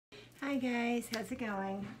Hi guys, how's it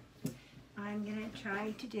going? I'm going to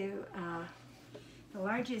try to do the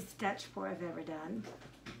largest Dutch pour I've ever done.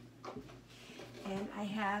 And I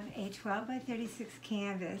have a 12 by 36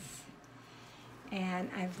 canvas, and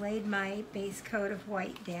I've laid my base coat of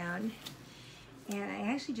white down, and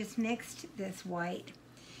I actually just mixed this white,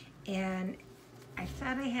 and I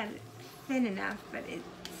thought I had it thin enough, but it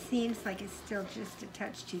seems like it's still just a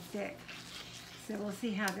touch too thick. So we'll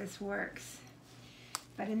see how this works.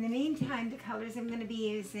 But in the meantime, the colors I'm going to be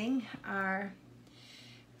using are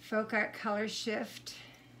Folk Art Color Shift.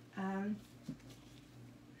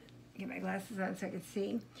 Get my glasses on so I can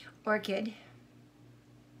see. Orchid.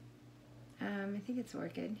 I think it's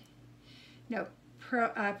Orchid. No,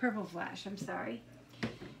 Purple Flash, I'm sorry.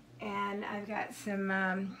 And I've got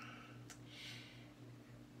some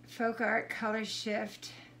Folk Art Color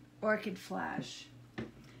Shift Orchid Flash.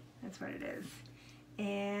 That's what it is.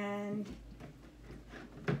 And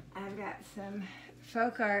I've got some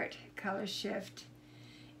Folk Art Color Shift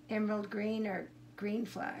Emerald Green or Green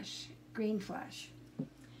Flash.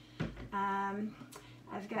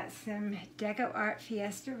 I've got some Deco Art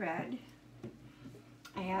Fiesta Red.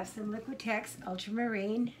 I have some Liquitex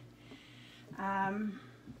Ultramarine.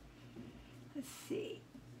 Let's see.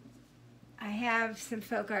 I have some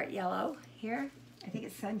Folk Art Yellow here. I think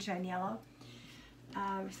it's Sunshine Yellow,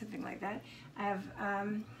 or something like that. I have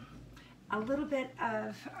a little bit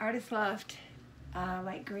of Artist Loft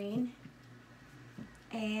Light Green.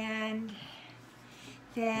 And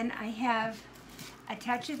then I have a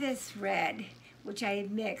touch of this red, which I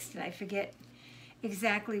had mixed, and I forget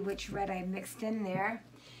exactly which red I mixed in there,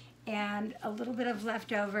 and a little bit of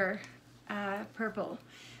leftover purple.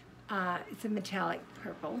 It's a metallic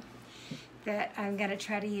purple that I'm going to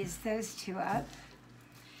try to use those two up.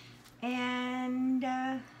 And,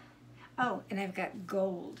 oh, and I've got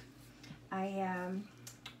gold.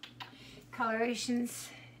 Colorations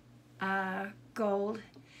gold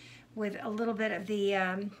with a little bit of the,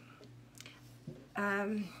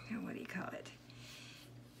 what do you call it?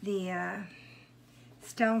 The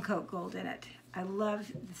Stone Coat Gold in it. I love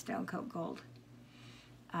the Stone Coat Gold.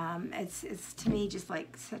 It's to me just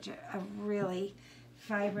like such a really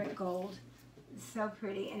vibrant gold. It's so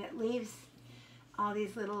pretty, and it leaves all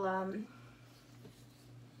these little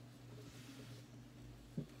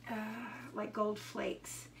like gold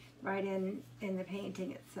flakes right in the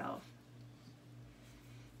painting itself.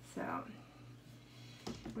 So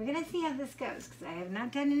we're gonna see how this goes, because I have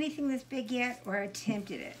not done anything this big yet or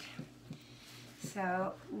attempted it.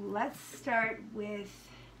 So let's start with,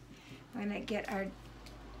 we're gonna get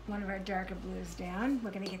one of our darker blues down.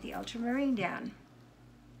 We're gonna get the ultramarine down.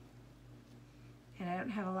 And I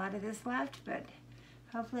don't have a lot of this left, but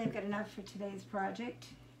hopefully I've got enough for today's project.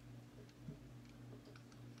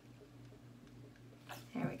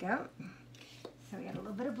 There we go. So we got a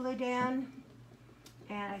little bit of blue down,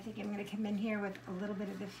 and I think I'm going to come in here with a little bit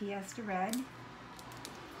of the Fiesta Red, which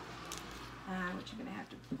I'm going to have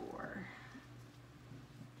to pour.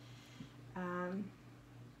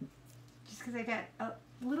 Just because I got a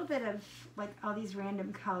little bit of like all these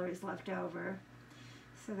random colors left over,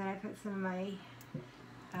 so that I put some of my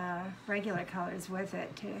regular colors with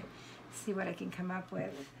it to see what I can come up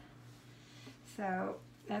with. So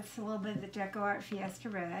that's a little bit of the Deco Art Fiesta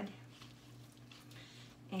Red,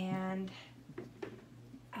 and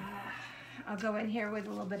I'll go in here with a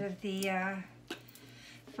little bit of the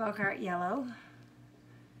Folk Art Yellow.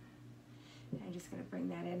 I'm just going to bring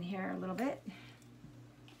that in here a little bit,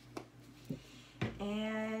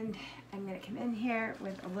 and I'm going to come in here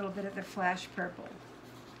with a little bit of the Flash Purple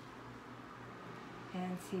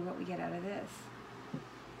and see what we get out of this.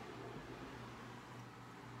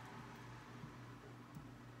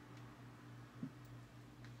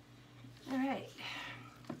 All right,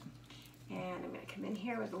 and I'm going to come in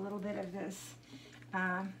here with a little bit of this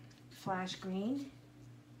Flash Green,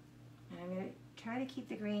 and I'm going to try to keep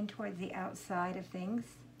the green towards the outside of things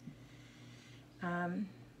to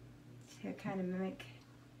kind of mimic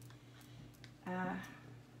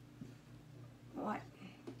what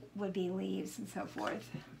would be leaves and so forth.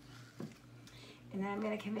 And then I'm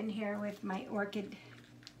going to come in here with my Orchid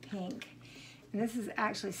Pink, and this is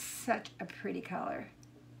actually such a pretty color.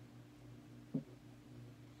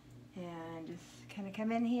 And just kind of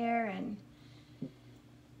come in here and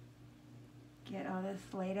get all this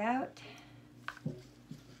laid out.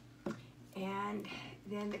 And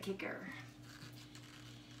then the kicker.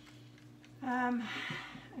 I'm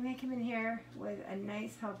going to come in here with a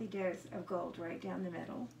nice healthy dose of gold right down the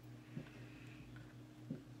middle.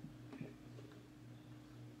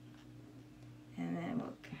 And then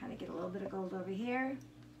we'll kind of get a little bit of gold over here.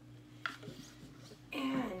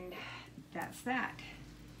 And that's that.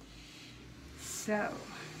 So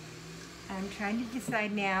I'm trying to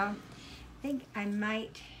decide now. I think I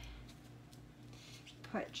might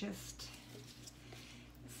put just,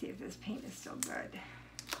 let's see if this paint is still good.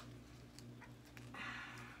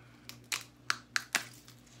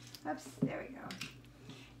 Oops, there we go.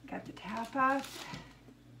 Got the top off.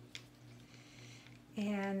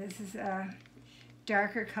 And this is a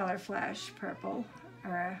darker color flash purple,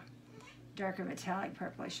 or a darker metallic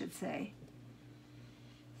purple, I should say.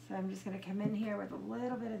 So I'm just going to come in here with a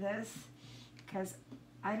little bit of this, because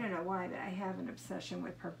I don't know why, but I have an obsession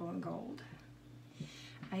with purple and gold.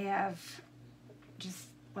 I have just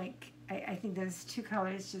like, I think those two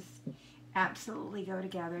colors just absolutely go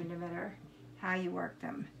together no matter how you work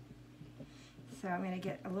them. So I'm going to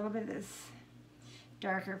get a little bit of this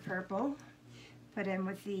darker purple, put in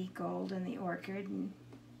with the gold and the orchid,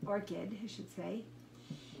 I should say,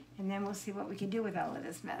 and then we'll see what we can do with all of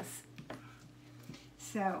this mess.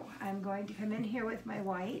 So I'm going to come in here with my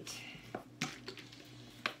white,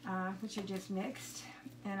 which I just mixed,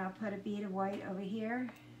 and I'll put a bead of white over here,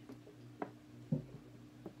 and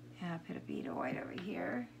I'll put a bead of white over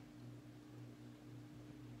here.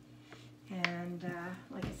 And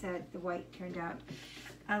like I said, the white turned out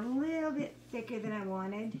a little bit thicker than I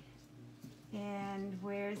wanted. And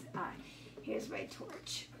here's my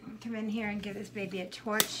torch. Come in here and give this baby a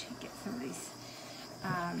torch. Get some of these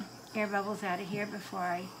air bubbles out of here before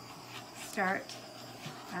I start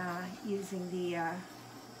using the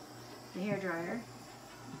hair dryer.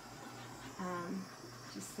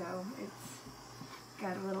 Just so it's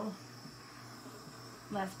got a little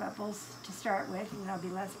less bubbles to start with, and there'll be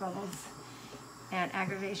less bubbles and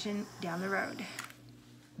aggravation down the road.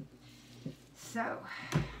 So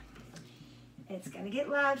it's going to get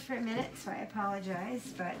loud for a minute, so I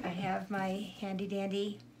apologize, but I have my handy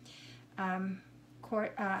dandy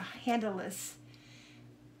handleless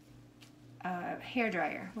hair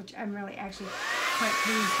dryer, which I'm really actually quite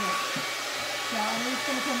pleased with. So I'm just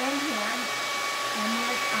going to come in here and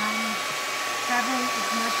work on covering as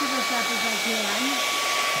much of this up as I can.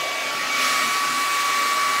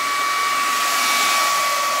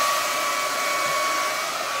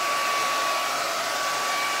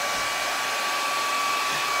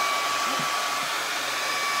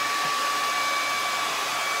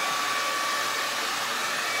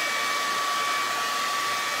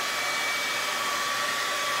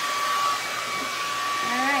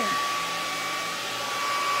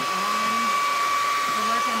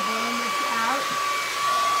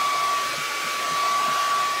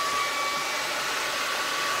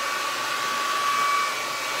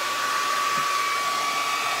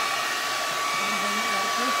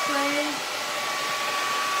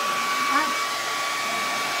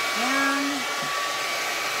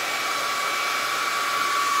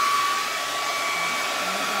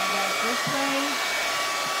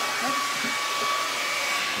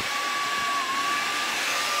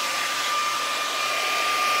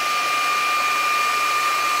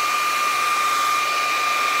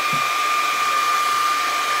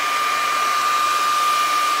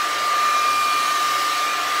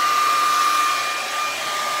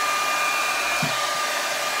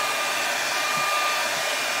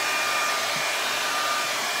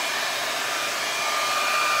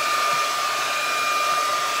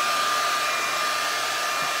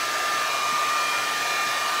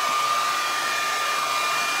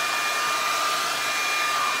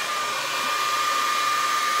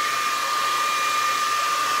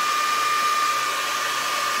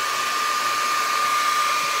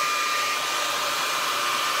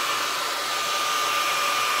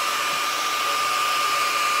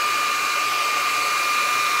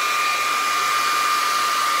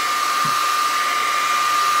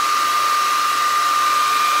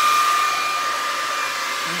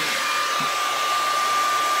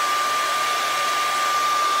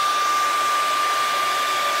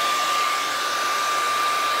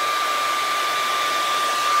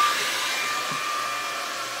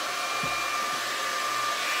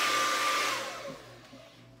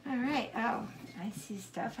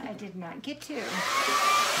 Stuff I did not get to.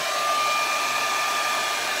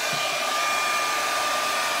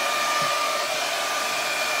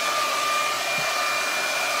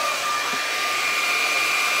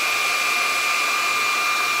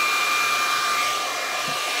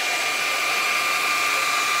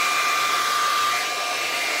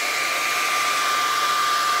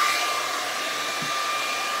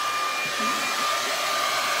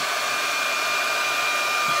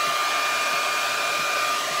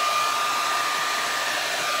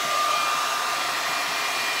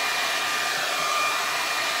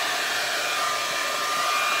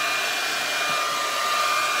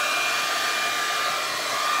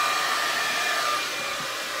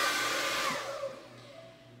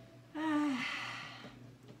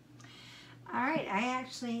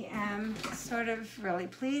 sort of really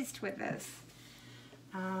pleased with this.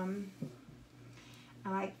 I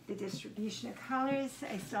like the distribution of colors.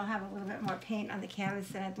 I still have a little bit more paint on the canvas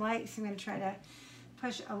than I'd like, so I'm going to try to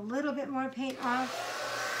push a little bit more paint off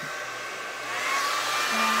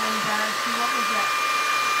and see what we get.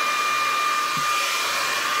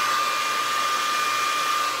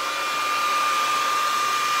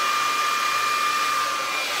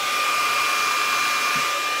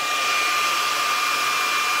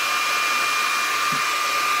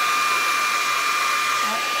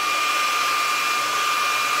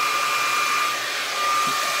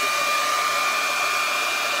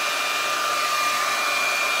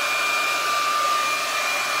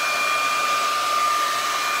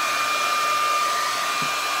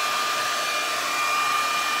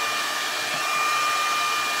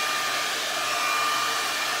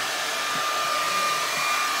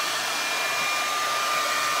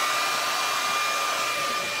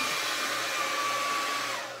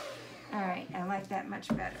 That much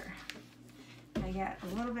better. I got a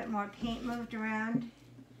little bit more paint moved around,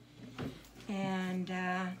 and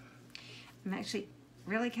I'm actually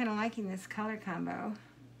really kind of liking this color combo.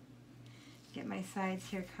 Get my sides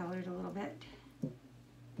here colored a little bit.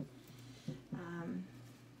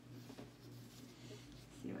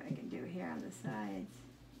 See what I can do here on the sides.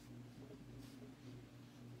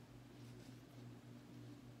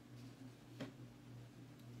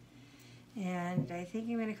 And I think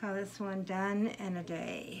I'm going to call this one Done in a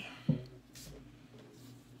Day.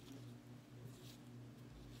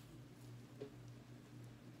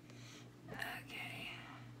 Okay.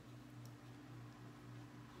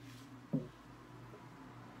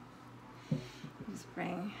 Just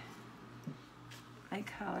bring my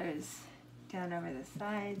colors down over the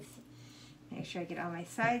sides. Make sure I get all my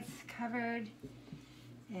sides covered.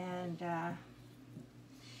 And I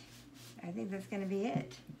think that's going to be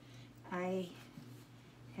it. I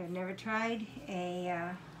have never tried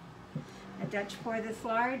a Dutch pour this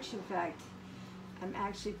large. In fact, I'm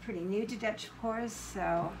actually pretty new to Dutch pours,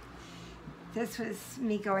 so this was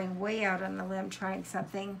me going way out on the limb trying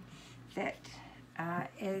something that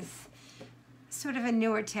is sort of a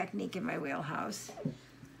newer technique in my wheelhouse,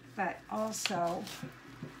 but also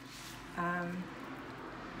a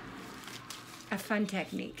fun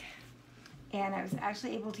technique. And I was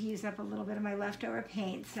actually able to use up a little bit of my leftover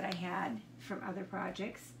paints that I had from other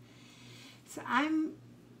projects. So I'm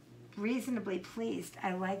reasonably pleased.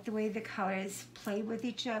 I like the way the colors play with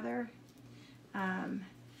each other. I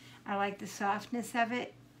like the softness of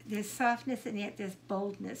it. There's softness and yet there's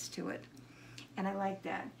boldness to it. And I like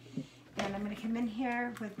that. And I'm going to come in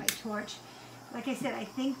here with my torch. Like I said, I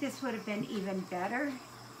think this would have been even better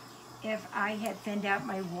if I had thinned out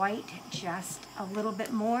my white just a little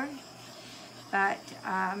bit more. But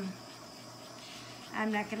I'm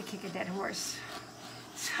not going to kick a dead horse.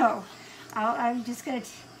 So I'm just going to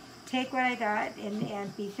take what I got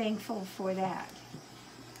and be thankful for that.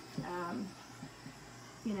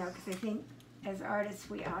 You know, because I think as artists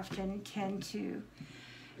we often tend to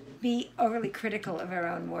be overly critical of our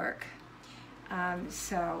own work.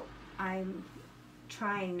 So I'm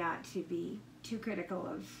trying not to be too critical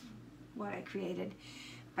of what I created.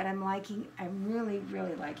 But I'm really,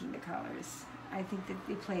 really liking the colors. I think that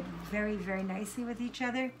they played very, very nicely with each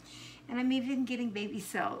other. And I'm even getting baby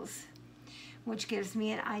cells, which gives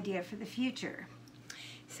me an idea for the future.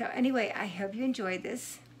 So anyway, I hope you enjoyed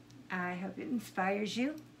this. I hope it inspires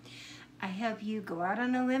you. I hope you go out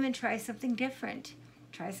on a limb and try something different.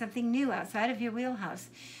 Try something new outside of your wheelhouse,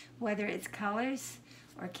 whether it's colors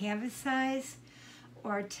or canvas size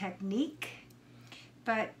or technique.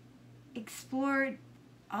 But explore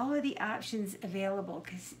all of the options available,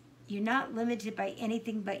 because you're not limited by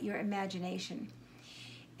anything but your imagination.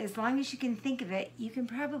 As long as you can think of it, you can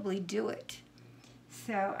probably do it.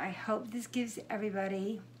 So I hope this gives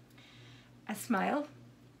everybody a smile,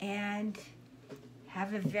 and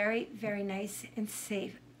have a very, very nice and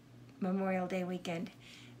safe Memorial Day weekend.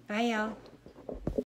 Bye, y'all.